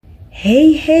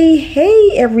Hey, hey,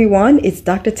 hey, everyone. It's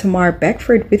Dr. Tamar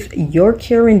Beckford with Your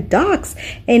Caring Docs,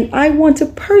 and I want to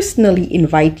personally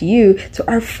invite you to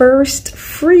our first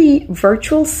free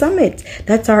virtual summit.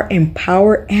 That's our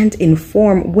Empower and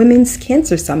Inform Women's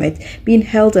Cancer Summit being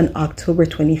held on October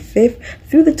 25th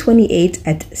through the 28th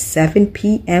at 7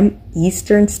 p.m.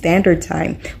 Eastern Standard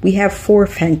Time. We have 4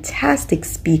 fantastic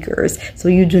speakers, so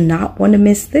you do not want to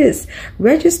miss this.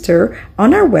 Register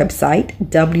on our website,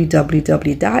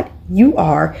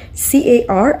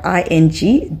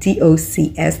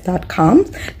 www.yourcaringdocs.com.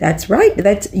 That's right,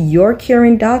 that's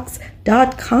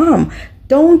yourcaringdocs.com.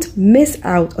 Don't miss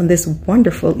out on this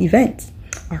wonderful event.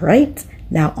 All right,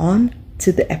 now on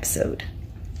to the episode.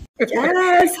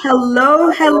 Yes,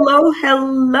 hello,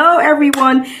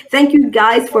 everyone. Thank you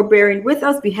guys for bearing with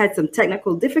us. We had some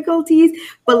technical difficulties,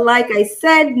 but like I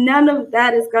said, none of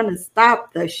that is going to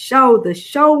stop the show. The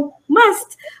show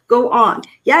must go on.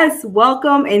 Yes,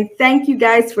 welcome and thank you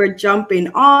guys for jumping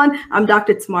on. I'm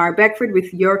Dr. Tamar Beckford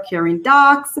with Your Caring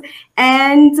Docs,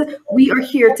 and we are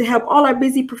here to help all our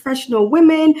busy professional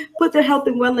women put their health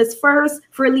and wellness first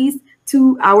for at least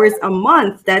 2 hours a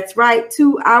month. That's right,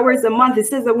 2 hours a month. It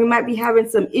says that we might be having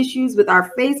some issues with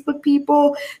our Facebook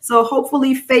people. So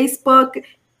hopefully Facebook,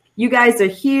 you guys are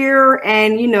here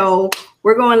and,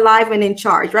 we're going live and in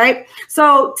charge, right?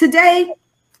 So today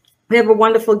we have a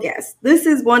wonderful guest. This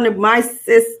is one of my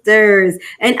sisters,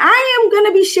 and I am going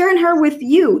to be sharing her with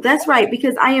you. That's right,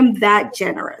 because I am that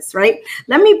generous, right?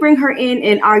 Let me bring her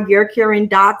in our Your Caring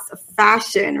Docs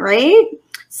fashion, right?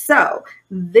 So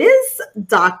this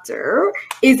doctor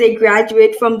is a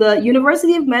graduate from the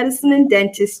University of Medicine and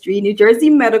Dentistry, New Jersey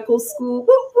Medical School,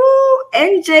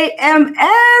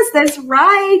 NJMS, that's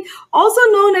right, also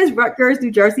known as Rutgers,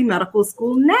 New Jersey Medical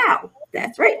School now.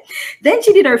 That's right. Then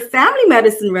she did her family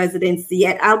medicine residency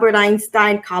at Albert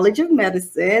Einstein College of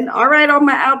Medicine. All right, all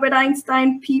my Albert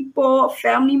Einstein people,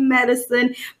 family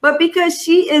medicine. But because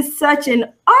she is such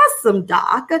an awesome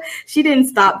doc, she didn't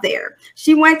stop there.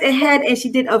 She went ahead and she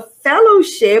did a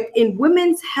fellowship in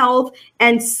women's health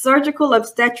and surgical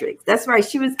obstetrics. That's right.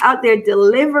 She was out there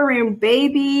delivering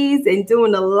babies and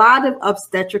doing a lot of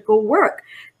obstetrical work.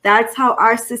 That's how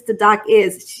our sister doc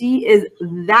is. She is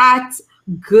that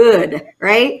good,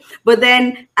 right? But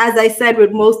then, as I said,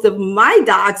 with most of my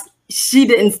docs, she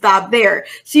didn't stop there.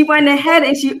 She went ahead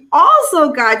and she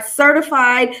also got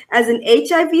certified as an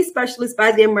HIV specialist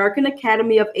by the American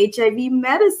Academy of HIV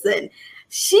Medicine.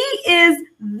 She is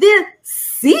the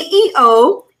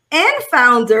CEO and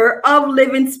founder of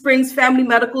Living Springs Family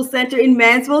Medical Center in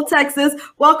Mansville, Texas.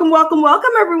 Welcome, welcome,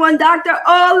 welcome, everyone. Dr.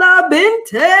 Ola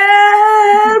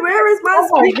Binted. Where is my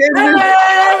speaker?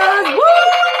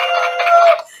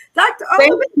 Dr.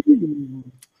 Ola Binted.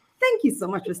 Thank you so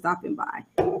much for stopping by.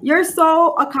 You're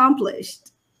so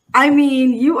accomplished. I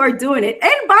mean, you are doing it.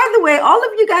 And by the way, all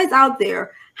of you guys out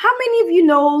there, how many of you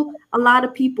know a lot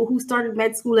of people who started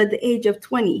med school at the age of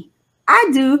 20? I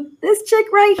do. This chick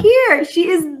right here, she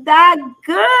is that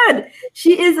good.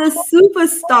 She is a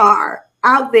superstar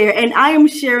out there, and I am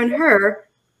sharing her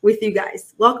with you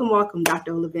guys. Welcome, welcome,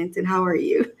 Dr. Ola Binted. How are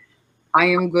you? I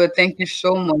am good. Thank you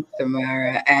so much,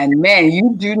 Tamara. And man,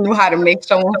 you do know how to make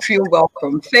someone feel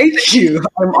welcome. Thank you.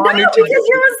 I'm honored to. Because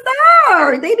you're a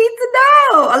star. They need to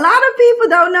know. A lot of people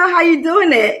don't know how you're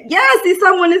doing it. Yes, see,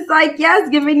 someone is like, yes,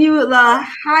 giving you the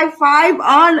high five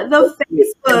on the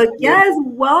Facebook. Yes,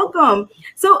 welcome.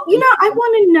 So, I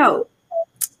want to know,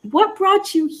 what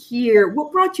brought you here?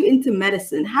 What brought you into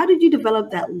medicine? How did you develop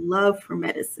that love for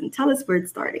medicine? Tell us where it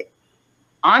started.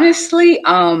 Honestly,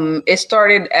 it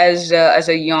started as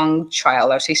a young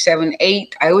child. I would say 7,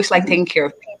 8. I always liked taking care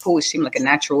of people. It seemed like a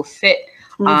natural fit.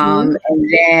 And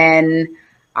then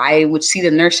I would see the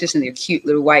nurses in their cute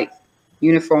little white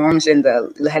uniforms and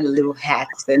had the little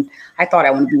hats. And I thought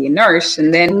I wanted to be a nurse.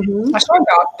 And then I saw a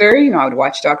doctor. I would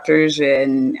watch doctors,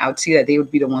 and I would see that they would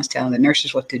be the ones telling the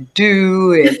nurses what to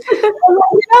do. And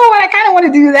I kind of want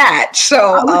to do that.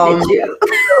 So, so it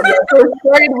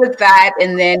started with that.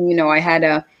 And then, I had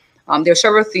there were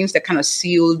several things that kind of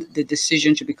sealed the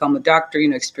decision to become a doctor,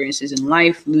 experiences in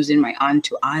life, losing my aunt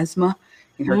to asthma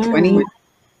in her 20s.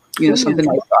 Something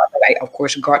I thought that I, of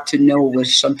course, got to know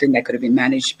was something that could have been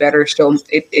managed better. So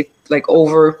it like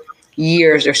over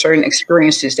years, there are certain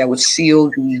experiences that would seal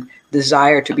the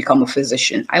desire to become a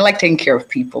physician. I like taking care of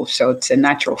people, so it's a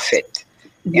natural fit.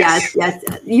 Yes,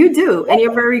 you do. And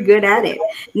you're very good at it.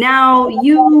 Now,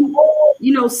 you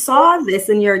saw this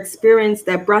in your experience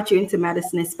that brought you into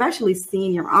medicine, especially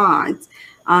seeing your aunt.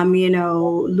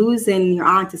 losing your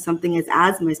aunt to something as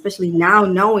asthma, especially now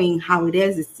knowing how it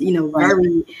is, it's,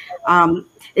 very,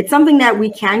 it's something that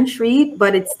we can treat,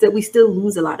 but we still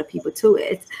lose a lot of people to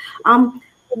it.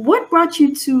 What brought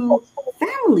you to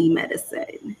family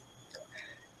medicine?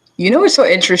 It's so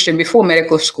interesting. Before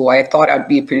medical school, I thought I'd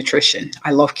be a pediatrician.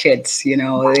 I love kids,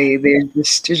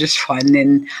 they're just fun.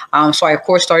 And so I, of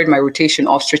course, started my rotation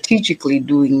off strategically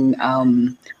doing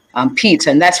peds.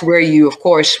 And that's where you, of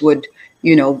course, would,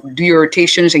 do your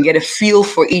rotations and get a feel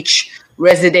for each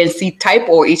residency type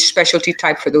or each specialty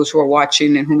type for those who are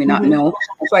watching and who may not know.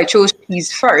 So I chose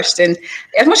peds first. And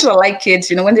as much as I like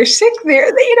kids, when they're sick,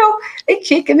 they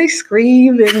kick and they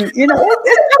scream and, it's kind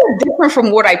of different from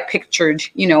what I pictured,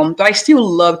 but I still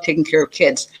love taking care of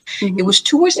kids. It was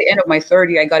towards the end of my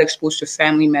 30s, I got exposed to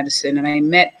family medicine and I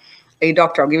met a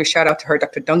doctor. I'll give a shout out to her,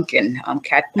 Dr. Duncan,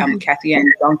 Kathy Ann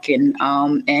Duncan.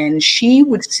 And she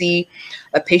would see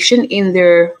a patient in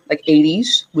their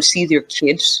 80s, would see their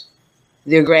kids,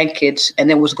 their grandkids, and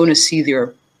then was going to see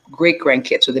their great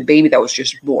grandkids, so the baby that was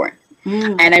just born.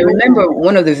 And I remember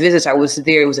one of the visits I was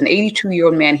there, it was an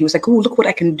 82-year-old man. He was like, oh, look what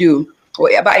I can do.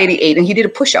 Well, about 88. And he did a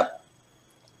push-up.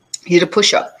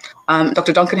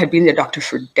 Dr. Duncan had been their doctor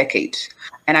for decades.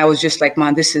 And I was just like,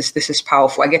 man, this is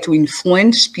powerful. I get to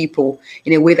influence people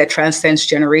in a way that transcends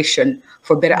generation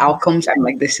for better outcomes. I'm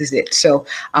like, this is it. So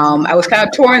I was kind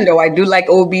of torn, though. I do like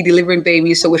OB, delivering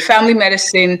babies. So with family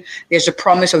medicine, there's a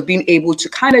promise of being able to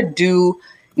kind of do,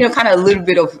 kind of a little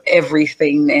bit of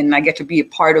everything. And I get to be a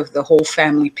part of the whole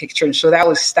family picture. And so that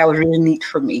was really neat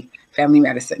for me. Family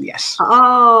medicine, yes.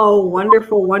 Oh,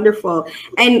 wonderful, wonderful.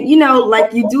 And,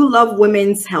 you do love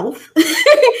women's health.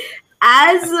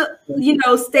 As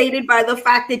stated by the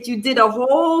fact that you did a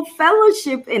whole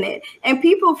fellowship in it. And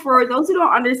people, for those who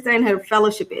don't understand what a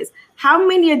fellowship is, how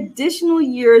many additional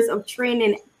years of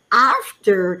training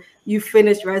after you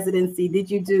finished residency did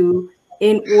you do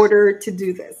in order to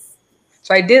do this?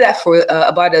 So I did that for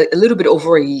about a little bit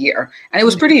over a year, and it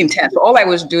was pretty intense. All I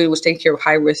was doing was taking care of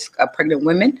high-risk pregnant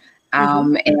women.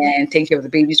 And taking care of the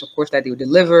babies, of course, that they would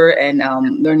deliver, and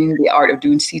learning the art of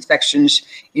doing C-sections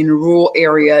in a rural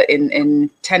area in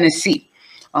Tennessee,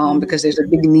 because there's a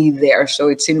big need there. So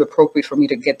it seemed appropriate for me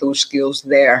to get those skills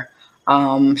there.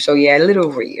 So yeah, a little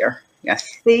over a year. Yes.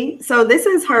 See, so this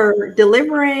is her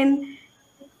delivering,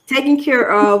 taking care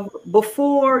of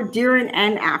before, during,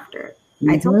 and after.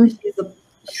 I told her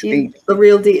she's the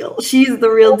real deal. She's the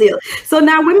real deal. So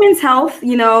now women's health,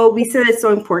 we said it's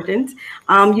so important.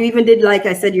 You even did, like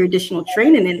I said, your additional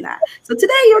training in that. So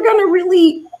today you're going to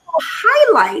really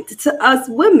highlight to us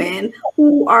women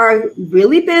who are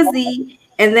really busy,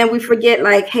 and then we forget,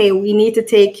 hey, we need to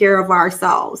take care of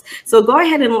ourselves. So go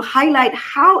ahead and highlight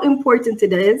how important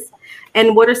it is,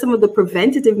 and what are some of the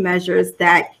preventative measures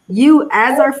that you,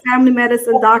 as our family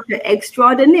medicine doctor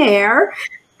extraordinaire,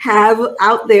 have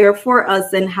out there for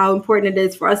us, and how important it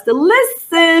is for us to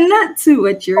listen to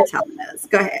what you're telling us.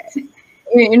 Go ahead.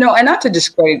 And not to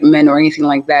discredit men or anything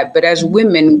like that, but as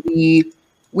women,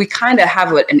 we kind of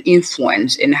have an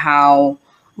influence in how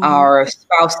our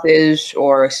spouses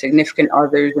or significant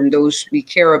others and those we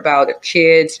care about, the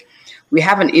kids, we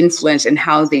have an influence in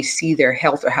how they see their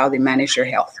health or how they manage their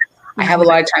health. I have a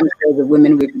lot of times where the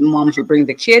women with moms would bring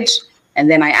the kids, and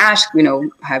then I ask,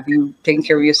 have you taken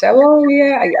care of yourself? Oh,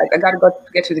 yeah, I got to go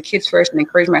get to the kids first and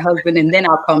encourage my husband, and then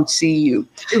I'll come see you.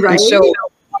 Right. And so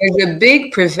there's a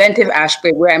big preventive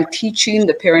aspect where I'm teaching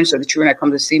the parents of the children that come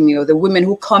to see me, or the women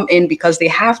who come in because they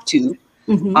have to,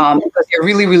 because they're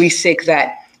really, really sick,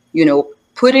 that,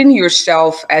 putting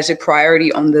yourself as a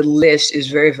priority on the list is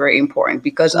very, very important,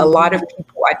 because a lot of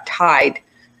people are tied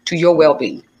to your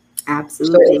well-being.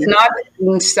 Absolutely. So it's not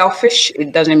being selfish.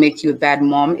 It doesn't make you a bad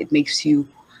mom. It makes you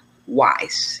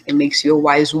wise. It makes you a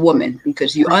wise woman,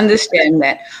 because you understand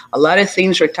that a lot of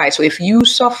things are tied. So if you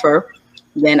suffer,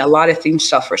 then a lot of things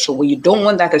suffer. So when you don't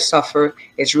want that to suffer,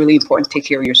 it's really important to take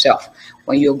care of yourself.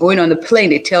 When you're going on the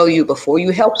plane, they tell you before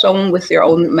you help someone with their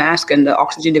own mask and the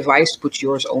oxygen device, put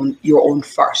your own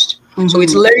first. So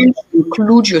it's learning to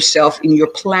include yourself in your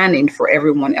planning for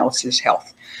everyone else's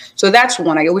health. So that's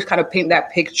one. I always kind of paint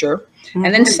that picture. And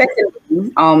then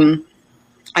secondly,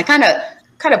 I kind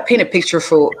of paint a picture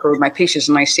for my patients,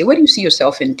 and I say, where do you see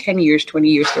yourself in 10 years, 20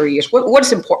 years, 30 years?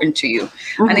 What's important to you?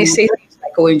 And they say things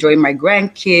like, oh, enjoying my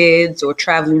grandkids or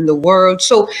traveling the world.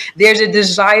 So there's a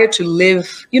desire to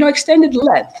live, extended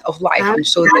length of life. And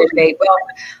so they say, well,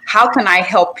 how can I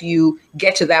help you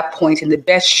get to that point in the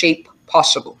best shape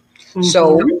possible?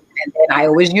 So And then I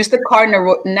always use the car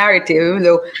narrative, even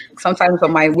though sometimes for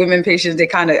my women patients,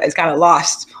 it's kind of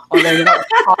lost on their,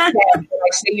 I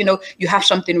say, you have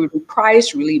something really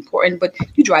prized, really important, but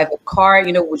you drive a car,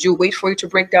 would you wait for it to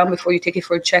break down before you take it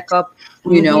for a checkup?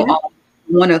 You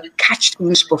want to catch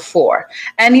things before.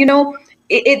 And,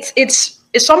 it's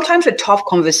sometimes a tough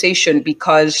conversation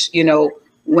because,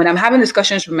 when I'm having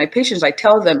discussions with my patients, I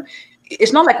tell them,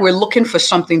 it's not like we're looking for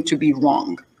something to be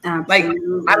wrong. Absolutely.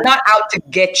 Like, I'm not out to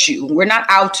get you. We're not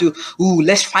out to,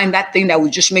 let's find that thing that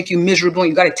would just make you miserable.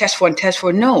 You got to test for and test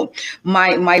for. No,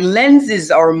 my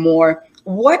lenses are more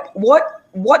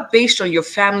what based on your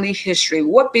family history,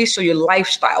 what based on your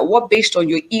lifestyle, what based on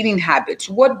your eating habits,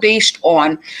 what based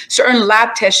on certain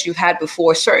lab tests you've had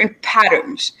before, certain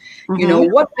patterns,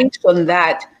 what based on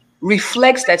that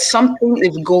reflects that something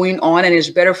is going on and it's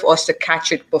better for us to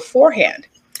catch it beforehand.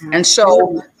 And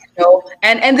so,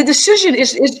 and the decision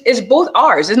is both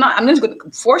ours. It's not, I'm not going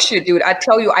to force you to do it. I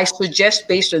tell you, I suggest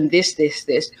based on this,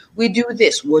 we do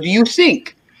this. What do you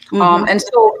think? And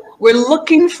so we're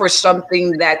looking for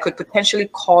something that could potentially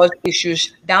cause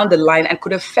issues down the line and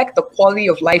could affect the quality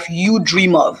of life you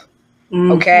dream of.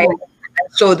 Okay.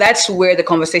 So that's where the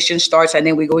conversation starts. And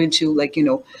then we go into we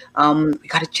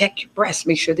got to check your breasts,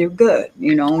 make sure they're good.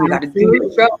 We got to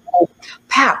do cervical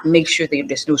pap, make sure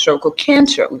there's no cervical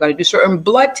cancer. We got to do certain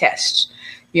blood tests,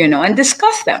 and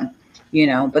discuss them,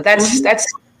 but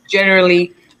that's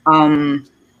generally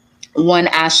one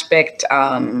aspect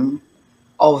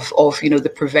of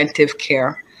the preventive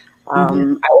care.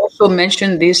 I also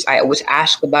mentioned this. I always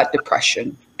ask about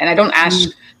depression, and I don't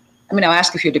ask. I'll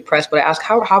ask if you're depressed, but I ask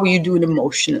how are you doing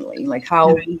emotionally? Like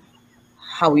how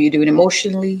are you doing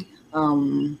emotionally?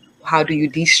 How do you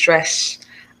de-stress?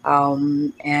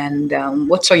 And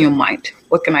what's on your mind?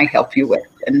 What can I help you with?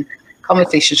 And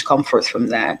conversations come forth from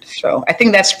that. So I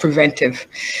think that's preventive.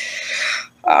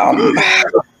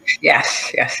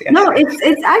 Yes. No,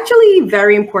 it's actually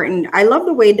very important. I love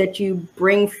the way that you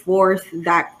bring forth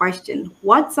that question.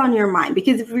 What's on your mind?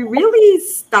 Because if we really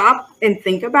stop and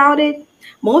think about it,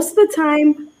 most of the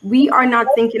time we are not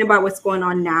thinking about what's going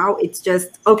on now. It's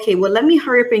just, okay, well, let me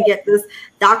hurry up and get this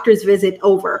doctor's visit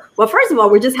over. Well, first of all,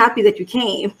 we're just happy that you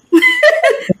came.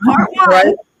 Part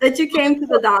one, that you came to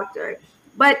the doctor.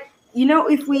 But,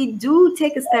 if we do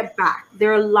take a step back,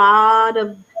 there are a lot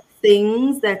of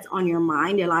things that's on your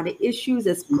mind, a lot of issues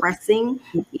that's pressing,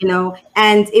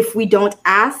 and if we don't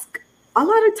ask, a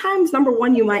lot of times, number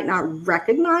one, you might not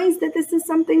recognize that this is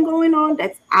something going on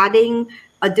that's adding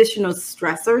additional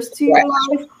stressors to your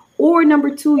life. Or number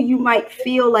two, you might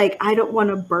feel like, I don't want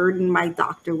to burden my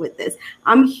doctor with this.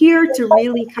 I'm here to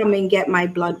really come and get my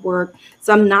blood work.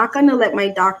 So I'm not going to let my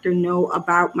doctor know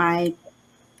about my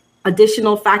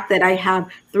additional fact that I have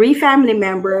 3 family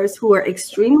members who are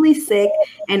extremely sick,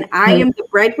 and I am the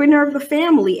breadwinner of the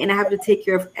family, and I have to take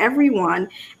care of everyone.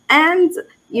 And,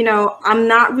 I'm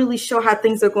not really sure how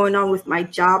things are going on with my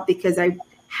job because I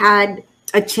had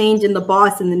a change in the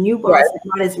boss and the new boss is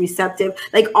not as receptive.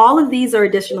 Like, all of these are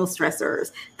additional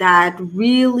stressors that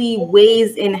really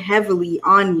weighs in heavily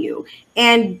on you.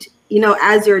 And,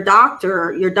 as your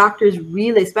doctors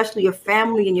really, especially your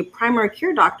family and your primary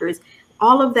care doctors,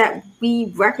 all of that,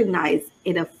 we recognize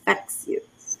it affects you,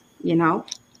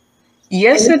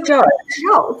 Yes, it does.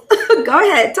 Health. Go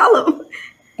ahead, tell them.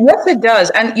 Yes, it does.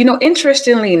 And,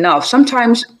 interestingly enough,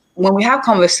 sometimes when we have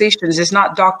conversations, it's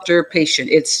not doctor-patient,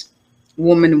 it's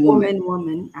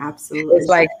woman. Absolutely. It's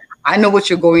like, I know what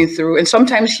you're going through. And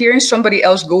sometimes hearing somebody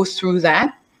else go through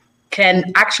that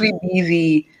can actually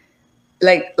be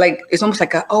like it's almost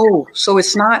like so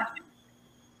it's not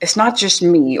just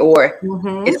me, or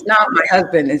it's not my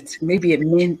husband, it's maybe a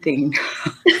men thing.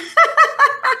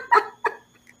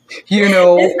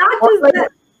 It's not just that.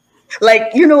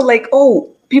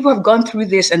 People have gone through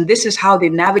this and this is how they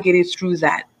navigated through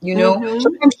that.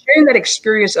 Sometimes sharing that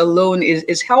experience alone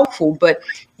is helpful, but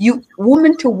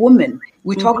woman to woman,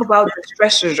 we talk about the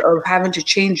stressors of having to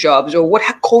change jobs, or what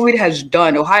COVID has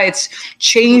done, or how it's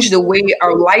changed the way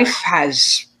our life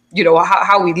has,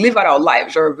 how we live out our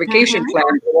lives, or vacation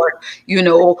plans, or,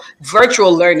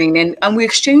 virtual learning. And we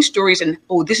exchange stories and,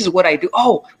 this is what I do.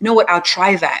 Oh, you know what? I'll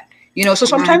try that. So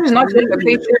sometimes it's not just a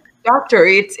patient doctor.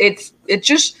 It's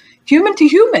just human to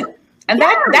human. And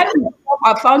that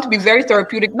I found to be very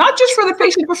therapeutic, not just for the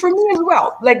patient, but for me as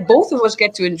well. Like, both of us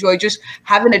get to enjoy just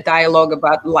having a dialogue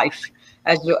about life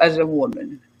as a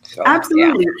woman. So,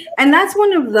 absolutely. Yeah. And that's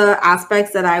one of the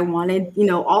aspects that I wanted,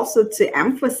 also to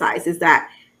emphasize, is that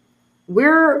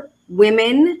we're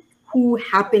women who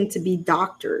happen to be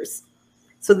doctors.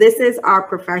 So this is our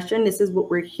profession. This is what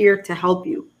we're here to help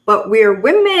you. but we're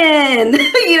women,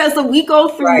 so we go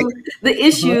through the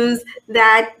issues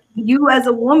that you as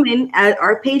a woman, as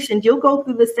our patient, you'll go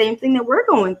through the same thing that we're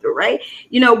going through, right?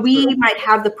 We might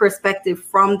have the perspective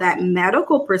from that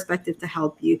medical perspective to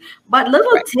help you, but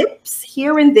little tips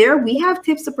here and there, we have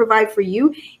tips to provide for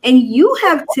you, and you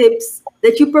have tips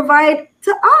that you provide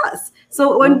to us.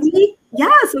 So when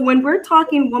we're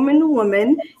talking woman to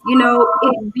woman,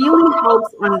 it really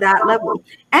helps on that level.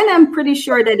 And I'm pretty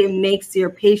sure that it makes your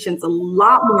patients a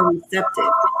lot more receptive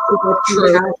to what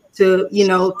you have to,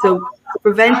 to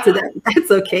prevent to them.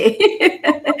 That's okay.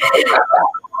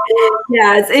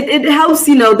 Yes, it helps,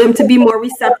 them to be more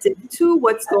receptive to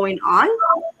what's going on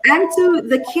and to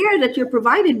the care that you're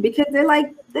providing, because they're like,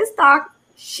 this doc,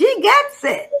 she gets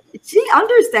it. She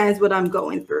understands what I'm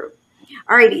going through.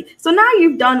 Alrighty. So now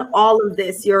you've done all of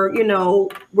this.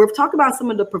 We've talked about some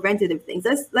of the preventative things.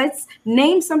 Let's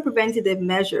name some preventative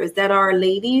measures that our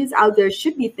ladies out there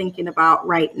should be thinking about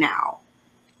right now.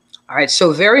 All right.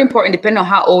 So very important, depending on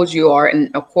how old you are. And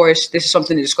of course, this is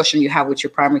something, the discussion you have with your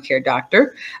primary care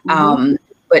doctor,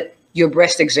 but your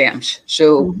breast exams.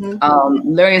 So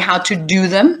learning how to do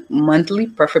them monthly,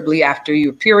 preferably after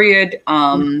your period.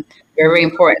 Very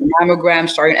important. Mammogram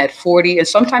starting at 40 and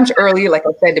sometimes earlier, like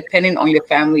I said, depending on your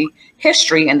family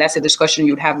history. And that's a discussion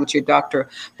you'd have with your doctor.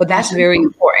 But that's very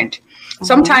important.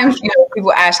 Sometimes,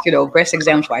 people ask, breast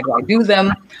exams, why do I do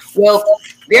them? Well,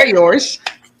 they're yours,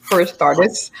 for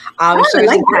starters. So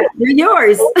like that. They're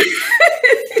yours. So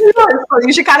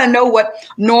you should kind of know what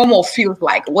normal feels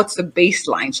like. What's the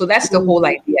baseline? So that's the whole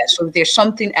idea. So if there's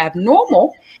something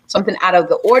abnormal, something out of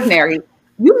the ordinary,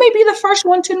 you may be the first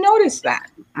one to notice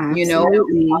that.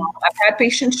 Absolutely. I've had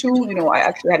patients who, I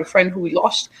actually had a friend who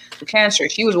lost to cancer.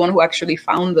 She was one who actually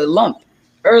found the lump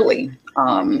early.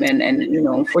 And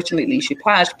unfortunately she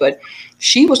passed, but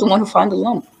she was the one who found the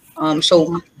lump.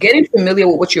 So getting familiar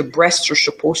with what your breasts are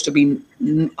supposed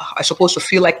to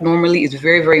feel like normally is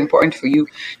very, very important for you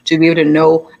to be able to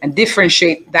know and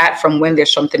differentiate that from when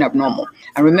there's something abnormal.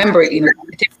 And remember,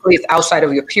 typically it's outside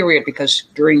of your period, because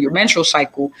during your menstrual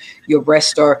cycle, your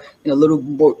breasts are they're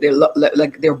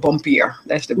bumpier.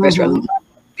 That's the best way.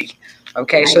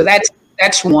 Okay, so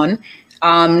that's one.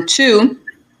 Two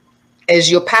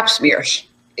is your pap smears,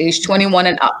 age 21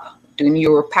 and up. Doing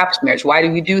your pap smears. Why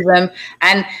do we do them?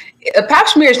 And a pap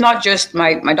smear is not just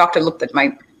my doctor looked at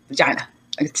my vagina.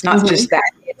 It's not just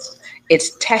that.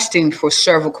 It's testing for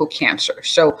cervical cancer.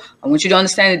 So I want you to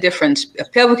understand the difference. A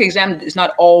pelvic exam is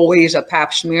not always a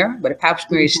pap smear, but a pap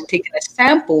smear is taking a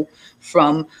sample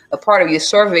from a part of your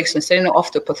cervix and sending it off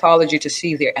to pathology to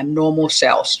see their abnormal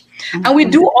cells. And we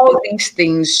do all these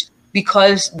things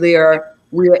because we're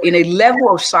in a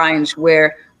level of science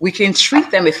where we can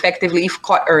treat them effectively if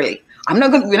caught early. We're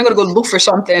not going to go look for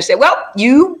something and say, well,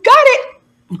 you got it.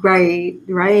 Right.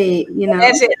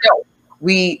 That's it. No.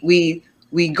 We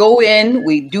go in,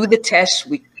 we do the test,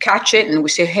 we catch it, and we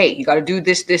say, hey, you got to do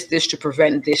this to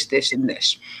prevent this, and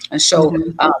this. And so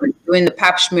doing the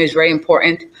pap smear is very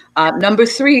important. Number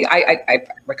three, I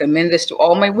recommend this to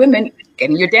all my women,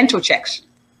 getting your dental checks,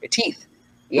 your teeth.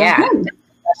 Yeah.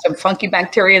 Some funky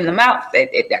bacteria in the mouth.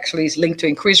 It actually is linked to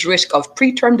increased risk of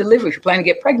preterm delivery if you plan to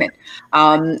get pregnant.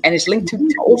 And it's linked to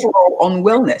overall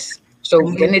unwellness. So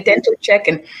getting a dental check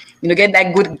and, get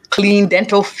that good, clean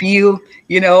dental feel,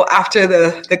 after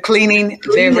the cleaning.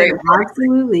 Very, very important.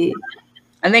 Absolutely.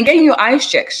 And then getting your eyes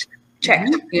checked.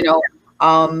 A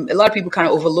lot of people kind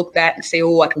of overlook that and say,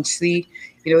 oh, I can see.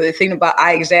 The thing about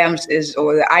eye exams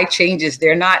or the eye changes,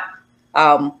 they're not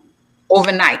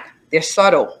overnight. They're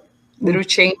subtle. Little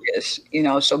changes,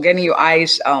 so getting your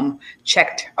eyes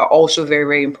checked are also very,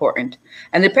 very important.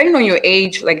 And depending on your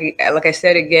age, like I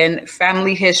said again,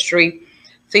 family history,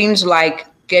 things like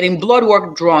getting blood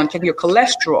work drawn, checking your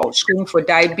cholesterol, screening for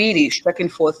diabetes, checking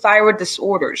for thyroid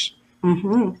disorders.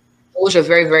 Those are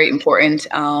very, very important.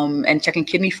 And checking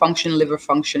kidney function, liver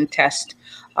function test.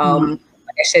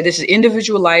 Like I said, this is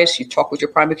individualized. You talk with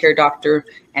your primary care doctor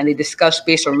and they discuss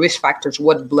based on risk factors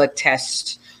what blood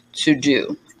tests to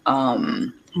do.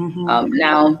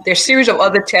 Now there's a series of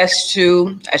other tests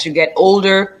too as you get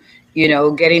older,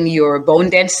 getting your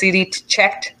bone density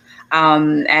checked.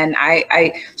 And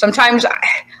I sometimes I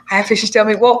have patients tell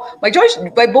me, well,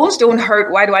 my bones don't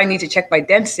hurt. Why do I need to check my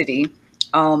density?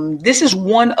 This is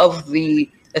one of a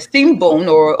thin bone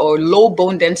or low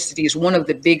bone density is one of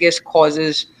the biggest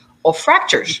causes of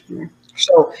fractures.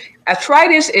 So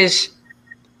arthritis is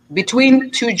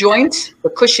between two joints, the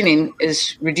cushioning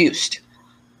is reduced.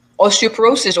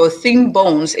 Osteoporosis or thin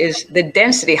bones is the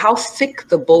density, how thick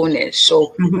the bone is.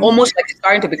 So almost like it's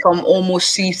starting to become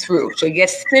almost see-through. So it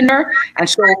gets thinner. And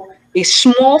so a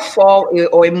small fall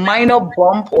or a minor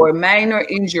bump or a minor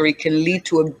injury can lead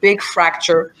to a big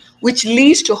fracture, which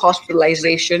leads to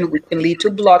hospitalization, which can lead to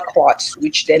blood clots,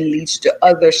 which then leads to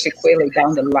other sequelae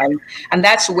down the line. And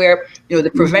that's where, the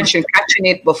prevention, catching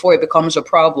it before it becomes a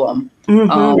problem,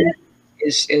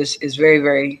 is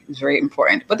very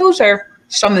important. But those are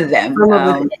some of them.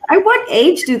 At what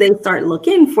age do they start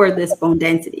looking for this bone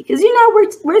density? Because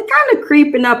we're kind of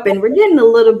creeping up and we're getting a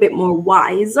little bit more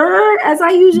wiser. As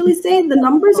I usually say, the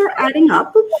numbers are adding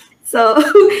up. So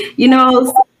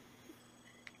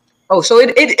so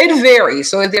it varies.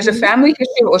 So if there's a family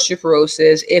history of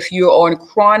osteoporosis, if you're on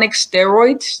chronic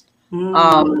steroids,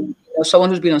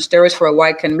 someone who's been on steroids for a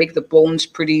while can make the bones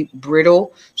pretty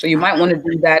brittle. So you might want to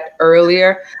do that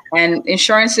earlier. And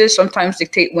insurances sometimes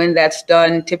dictate when that's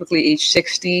done, typically age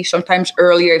 60, sometimes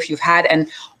earlier. If you've had an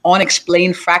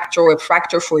unexplained fracture or a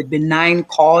fracture for a benign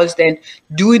cause, then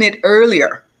doing it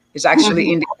earlier is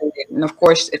actually indicated. And of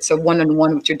course, it's a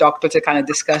one-on-one with your doctor to kind of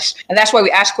discuss. And that's why we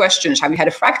ask questions. Have you had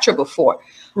a fracture before?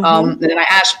 And then I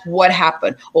ask, what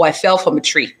happened? Oh, I fell from a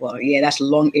tree. Well, yeah, that's a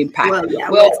long impact.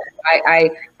 I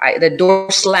the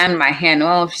door slammed my hand.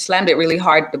 Well, slammed it really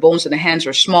hard. The bones in the hands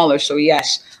are smaller. So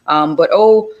yes. But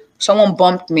someone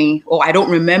bumped me. Oh, I don't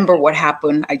remember what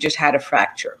happened. I just had a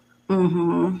fracture.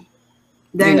 Then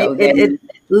it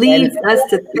leads us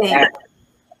to think.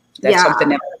 That's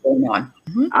something else going on.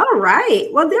 All right.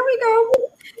 Well, there we go.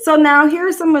 So now here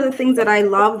are some of the things that I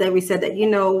love that we said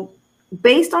that,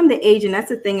 based on the age, and that's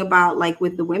the thing about like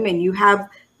with the women, you have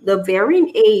the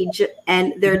varying age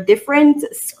and there are different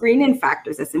screening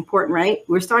factors. That's important, right?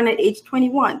 We're starting at age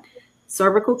 21.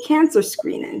 Cervical cancer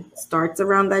screening starts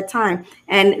around that time.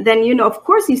 And then, of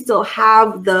course, you still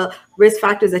have the risk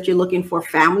factors that you're looking for,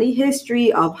 family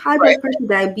history of high blood pressure,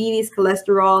 diabetes,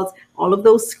 cholesterol, all of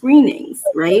those screenings,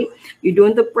 right? You're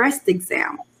doing the breast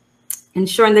exam,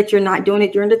 ensuring that you're not doing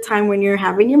it during the time when you're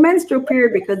having your menstrual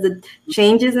period, because the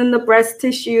changes in the breast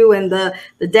tissue and the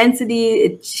density,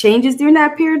 it changes during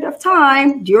that period of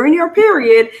time, during your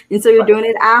period. And so you're doing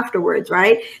it afterwards,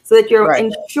 right? So that you're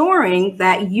ensuring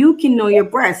that you can know your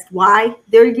breast. Why?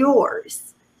 They're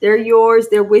yours. They're yours.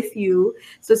 They're with you.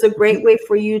 So it's a great way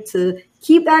for you to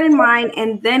keep that in mind.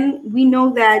 And then we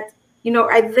know that,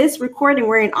 at this recording,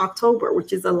 we're in October,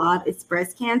 which is it's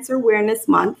Breast Cancer Awareness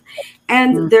Month.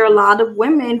 And there are a lot of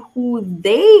women who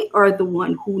they are the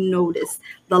one who notice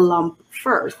the lump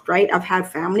first, right? I've had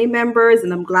family members,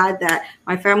 and I'm glad that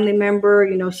my family member,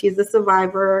 she's a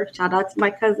survivor. Shout out to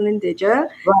my cousin Indija.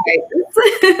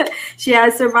 Right. She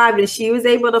has survived and she was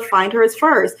able to find hers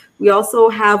first. We also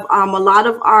have a lot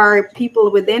of our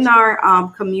people within our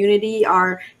community,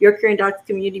 Your Caring Doctor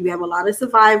community. We have a lot of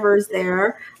survivors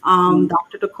there.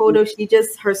 Dr. Dakota,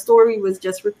 her story was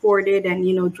just recorded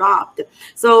and, dropped.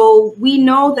 So we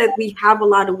know that we have a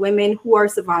lot of women who are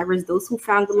survivors, those who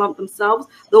found the lump themselves,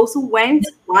 those who went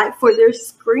for their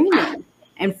screening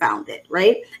and found it,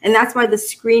 right? And that's why the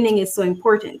screening is so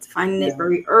important, finding it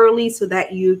very early so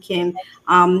that you can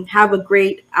have a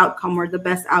great outcome, or the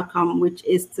best outcome, which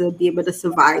is to be able to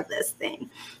survive this thing.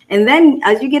 And then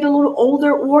as you get a little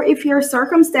older, or if your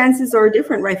circumstances are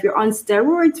different, right? If you're on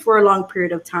steroids for a long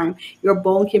period of time, your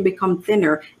bone can become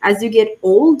thinner. As you get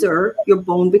older, your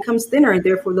bone becomes thinner, and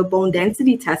therefore the bone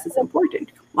density test is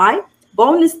important. Why?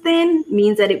 Bone is thin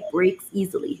means that it breaks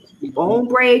easily. Bone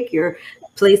break, you're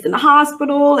placed in the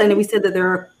hospital, and we said that there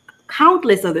are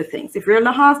countless other things. If you're in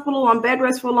the hospital on bed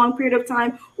rest for a long period of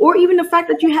time, or even the fact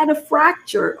that you had a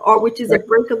fracture, which is a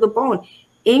break of the bone,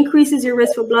 increases your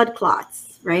risk for blood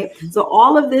clots, right? So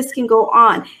all of this can go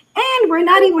on. And we're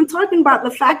not even talking about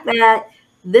the fact that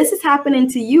this is happening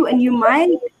to you, and you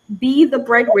might be the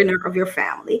breadwinner of your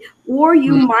family, or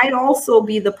you might also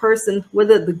be the person with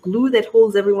the glue that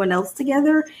holds everyone else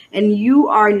together, and you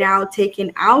are now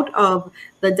taken out of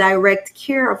the direct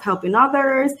care of helping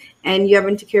others, and you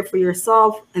having to care for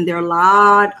yourself, and there are a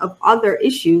lot of other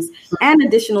issues and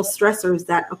additional stressors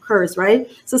that occurs, right?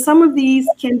 So some of these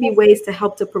can be ways to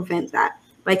help to prevent that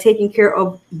by taking care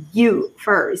of you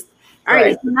first. All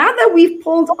right. So now that we've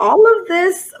pulled all of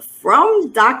this from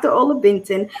Dr. Ola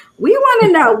Binton, we want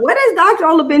to know, what is Dr.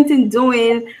 Ola Binton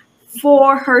doing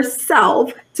for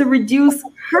herself to reduce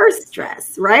her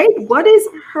stress, right? What is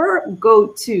her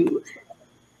go-to?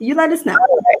 You let us know.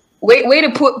 Way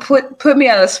to put me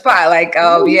on the spot. Like,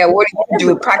 what do you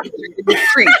do? Practice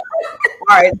free.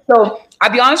 All right. So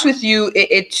I'll be honest with you.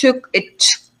 It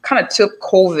kind of took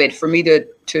COVID for me to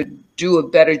do a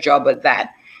better job at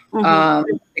that.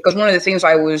 Because one of the things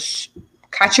I was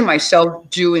catching myself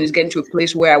doing is getting to a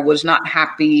place where I was not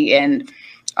happy, and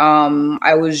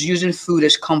I was using food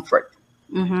as comfort.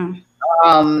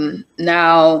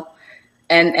 Now,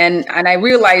 and I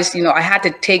realized, you know, I had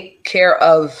to take care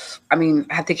of, I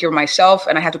had to take care of myself,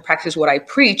 and I had to practice what I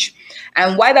preach.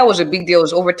 And why that was a big deal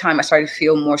is over time, I started to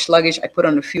feel more sluggish. I put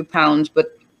on a few pounds,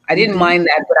 but I didn't mind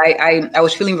that. But I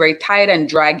was feeling very tired and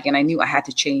draggy, and I knew I had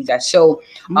to change that. So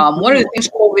one of the things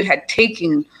COVID had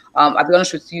taken, I'll be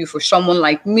honest with you, for someone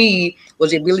like me,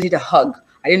 was the ability to hug.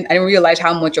 I didn't realize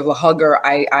how much of a hugger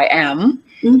I am.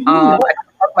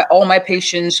 All my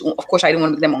patients, of course, I didn't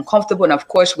want to make them uncomfortable. And of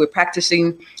course, we're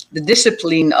practicing the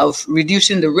discipline of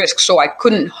reducing the risk. So I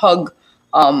couldn't hug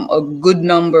a good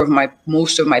number of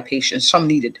most of my patients. Some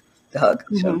needed the hug.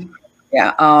 So,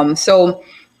 yeah. So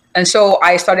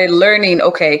I started learning,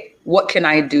 okay, what can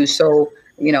I do? So,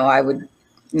 you know, I would,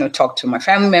 you know, talk to my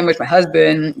family members, my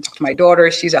husband, talk to my daughter.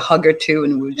 She's a hugger too.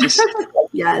 And we would just...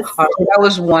 Yes. So that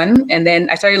was one. And then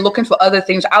I started looking for other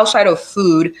things outside of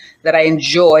food that I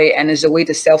enjoy and as a way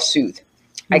to self-soothe.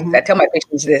 I tell my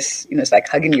patients this, you know, it's like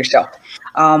hugging yourself.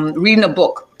 Reading a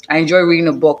book. I enjoy reading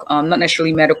a book, not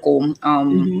necessarily medical.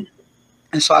 And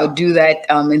so I'll do that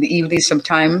in the evenings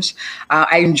sometimes.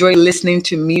 I enjoy listening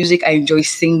to music. I enjoy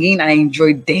singing. I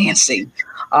enjoy dancing.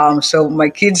 So my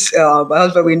kids, my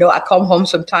husband, we know I come home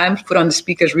sometimes, put on the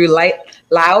speakers real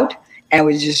loud. And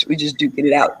we just duke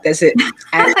it out. That's it.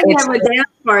 And we have a dance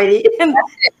party.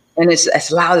 And it's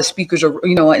as loud as speakers are,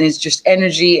 you know, and it's just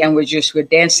energy. And we're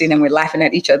dancing and we're laughing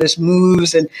at each other's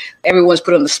moves. And everyone's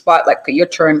put on the spot, like, okay, your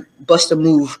turn, bust a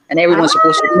move. And everyone's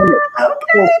supposed to do it.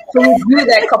 Okay. So we do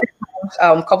that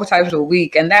a couple times a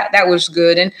week. And that was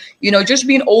good. And, you know, just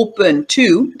being open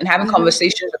too and having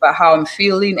conversations about how I'm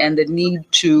feeling and the need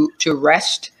to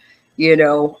rest. You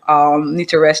know, need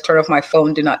to rest, turn off my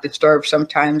phone, do not disturb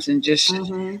sometimes, and just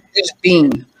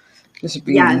being.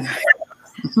 Yes.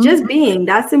 Just being,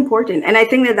 that's important. And I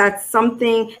think that that's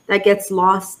something that gets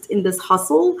lost in this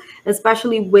hustle,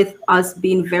 especially with us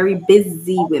being very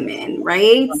busy women,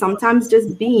 right? Sometimes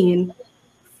just being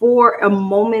for a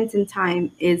moment in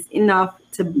time is enough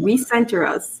to recenter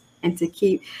us and to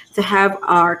have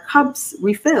our cups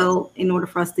refill in order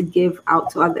for us to give out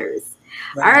to others.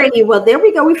 Right. All righty. Well, there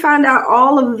we go. We found out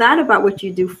all of that about what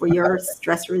you do for your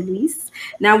stress release.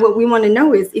 Now, what we want to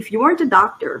know is, if you weren't a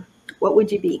doctor, what would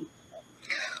you be?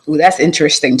 Oh, that's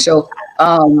interesting. So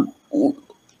I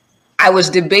was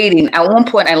debating at one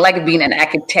point. I like being an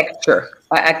architect. I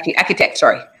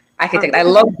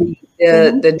love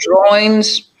the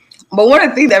drawings. But one of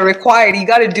the things that required, you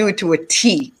got to do it to a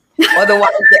T.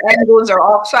 Otherwise, the angles are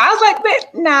off. So I was like,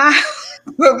 nah.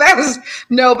 Well, but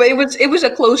it was a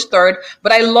close third.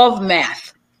 But I love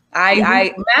math.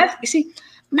 Math. You see,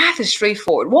 math is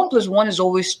straightforward. 1 + 1 is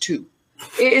always 2.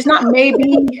 It's not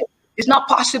maybe. It's not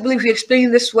possibly if you explain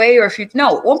it this way, or if you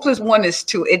 1 + 1 is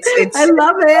 2. It's. I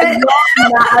love it.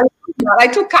 I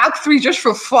took Calc 3 just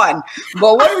for fun.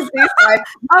 But what is this?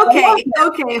 Okay.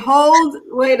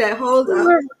 Hold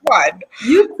up. Fun.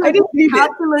 You took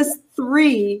Calculus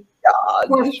 3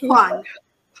 for fun.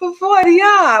 For fun,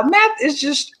 yeah. Math is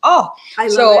just it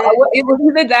was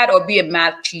either that or be a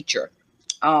math teacher.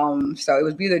 So it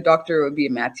was be either a doctor or be a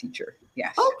math teacher.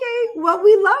 Yes. Okay. Well,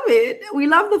 we love it. We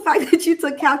love the fact that you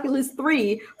took Calculus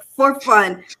 3 for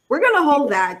fun. We're gonna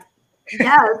hold that.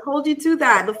 Yes, hold you to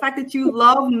that. The fact that you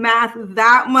love math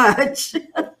that much.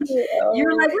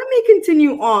 You're like, let me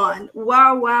continue on.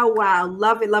 Wow.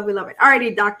 Love it. All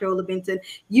righty, Dr. Olabinton,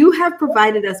 you have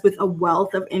provided us with a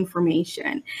wealth of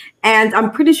information. And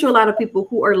I'm pretty sure a lot of people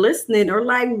who are listening are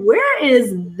like, where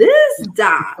is this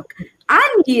doc? I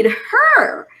need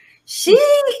her. She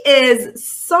is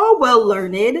so well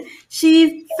learned.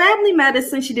 She's family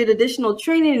medicine. She did additional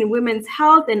training in women's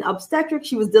health and obstetrics.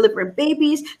 She was delivering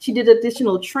babies. She did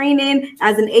additional training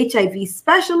as an HIV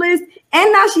specialist.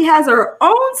 And now she has her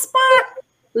own spot.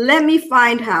 Let me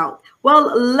find out.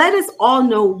 Well, let us all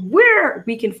know where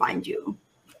we can find you.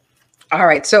 All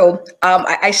right. So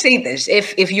I say this,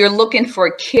 if you're looking for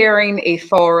a caring, a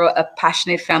thorough, a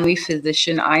passionate family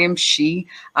physician, I am she.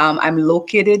 I'm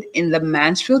located in the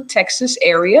Mansfield, Texas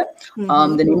area.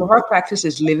 The name of our practice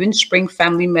is Living Spring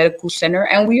Family Medical Center,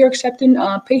 and we are accepting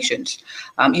patients.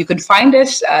 You can find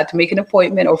us to make an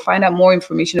appointment or find out more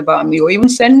information about me, or even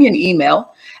send me an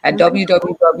email at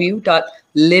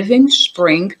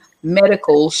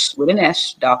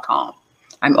www.livingspringmedicals.com.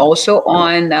 I'm also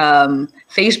on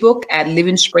Facebook at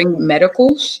Living Spring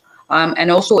Medicals, and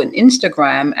also on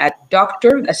Instagram at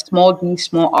Dr. small d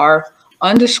small r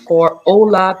 _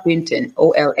 Olabinton,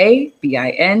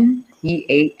 OLABINTAN.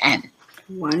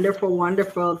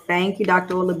 Wonderful. Thank you,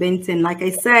 Dr. Olabinton. Like I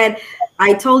said,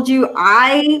 I told you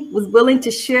I was willing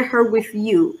to share her with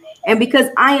you. And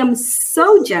because I am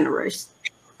so generous,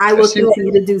 I will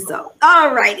continue to do so.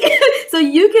 All right. So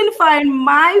you can find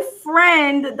my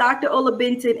friend, Dr. Ola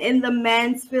Binton, in the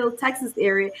Mansfield, Texas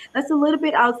area. That's a little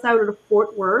bit outside of the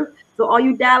Fort Worth. So all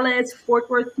you Dallas, Fort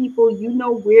Worth people, you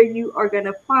know where you are going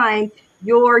to find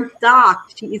your doc.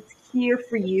 She is here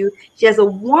for you. She has a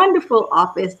wonderful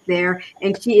office there,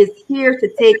 and she is here to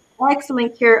take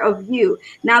excellent care of you.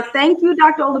 Now, thank you,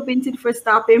 Dr. Ola Binton, for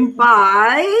stopping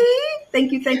by.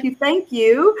 Thank you, thank you, thank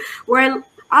you. Well,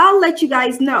 I'll let you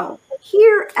guys know.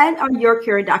 Here at our Your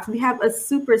Care Docs, we have a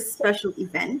super special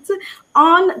event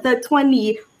on the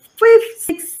 25th,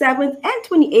 6th, 7th, and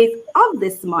 28th of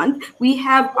this month. We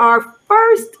have our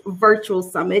first virtual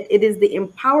summit. It is the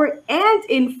Empower and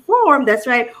Inform, that's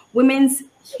right, Women's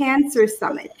Cancer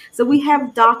Summit. So we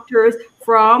have doctors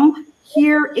from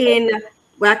here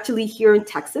here in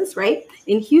Texas, right?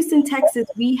 In Houston, Texas,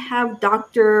 we have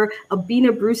Dr.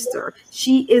 Abina Brewster.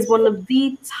 She is one of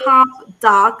the top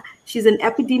doc. She's an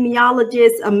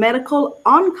epidemiologist, a medical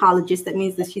oncologist. That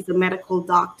means that she's a medical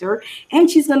doctor. And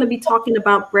she's going to be talking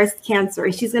about breast cancer.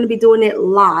 And she's going to be doing it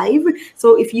live.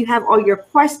 So if you have all your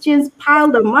questions,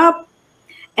 pile them up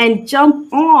and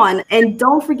jump on. And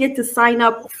don't forget to sign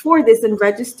up for this and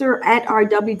register at our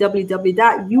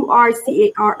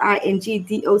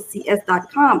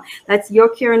www.urcaringdocs.com. That's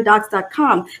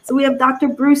yourcaringdocs.com. So we have Dr.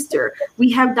 Brewster.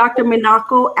 We have Dr.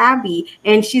 Minako Abbey,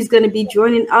 and she's going to be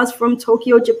joining us from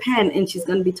Tokyo, Japan, and she's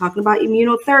going to be talking about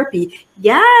immunotherapy.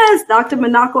 Yes, Dr.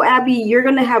 Minako Abbey, you're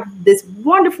going to have this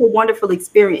wonderful, wonderful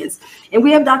experience. And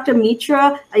we have Dr.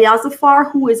 Mitra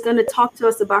Ayazafar, who is going to talk to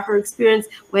us about her experience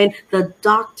when the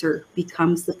doctor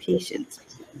becomes the patient.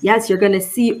 Yes, you're going to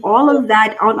see all of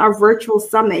that on our virtual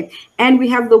summit. And we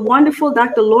have the wonderful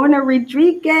Dr. Lorna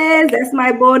Rodriguez. That's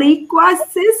my Boricua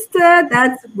sister.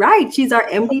 That's right. She's our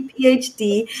MD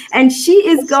PhD. And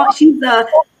she's a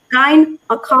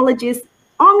gynecologist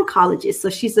oncologist. So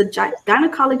she's a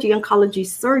gynecology oncology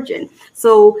surgeon.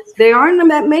 So there aren't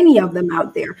that many of them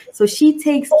out there. So she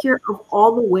takes care of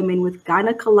all the women with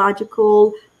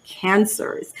gynecological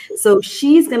cancers. So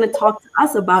she's going to talk to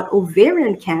us about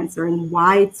ovarian cancer and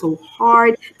why it's so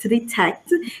hard to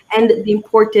detect and the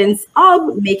importance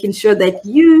of making sure that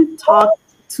you talk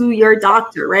to your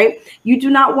doctor, right? You do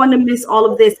not want to miss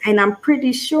all of this. And I'm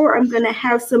pretty sure I'm going to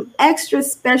have some extra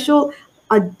special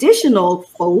additional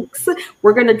folks.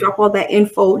 We're going to drop all that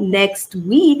info next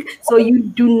week. So you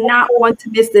do not want to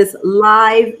miss this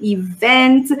live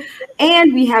event.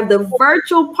 And we have the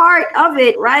virtual part of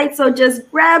it, right? So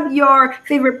just grab your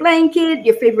favorite blanket,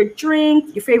 your favorite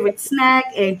drink, your favorite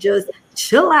snack, and just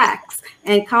chillax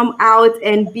and come out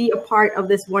and be a part of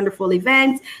this wonderful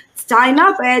event. Sign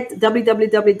up at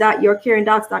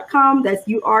www.yourcaringdocs.com. That's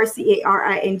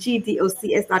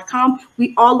URCARINGDOCS.com.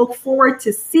 We all look forward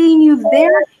to seeing you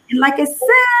there. And like I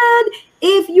said,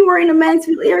 if you are in the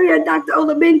Mansfield area, Dr.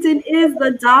 Ola Binton is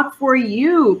the doc for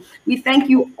you. We thank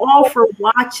you all for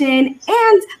watching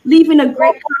and leaving a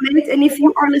great comment. And if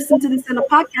you are listening to this in a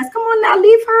podcast, come on now,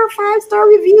 leave her a 5-star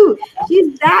review.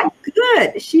 She's that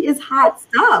good. She is hot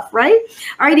stuff, right?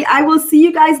 Alrighty, I will see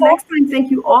you guys next time.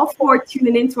 Thank you all for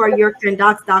tuning into our Your Care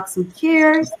Docs Docs Who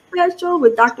Care special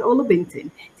with Dr. Ola Binton.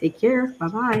 Take care.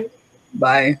 Bye-bye.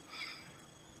 Bye.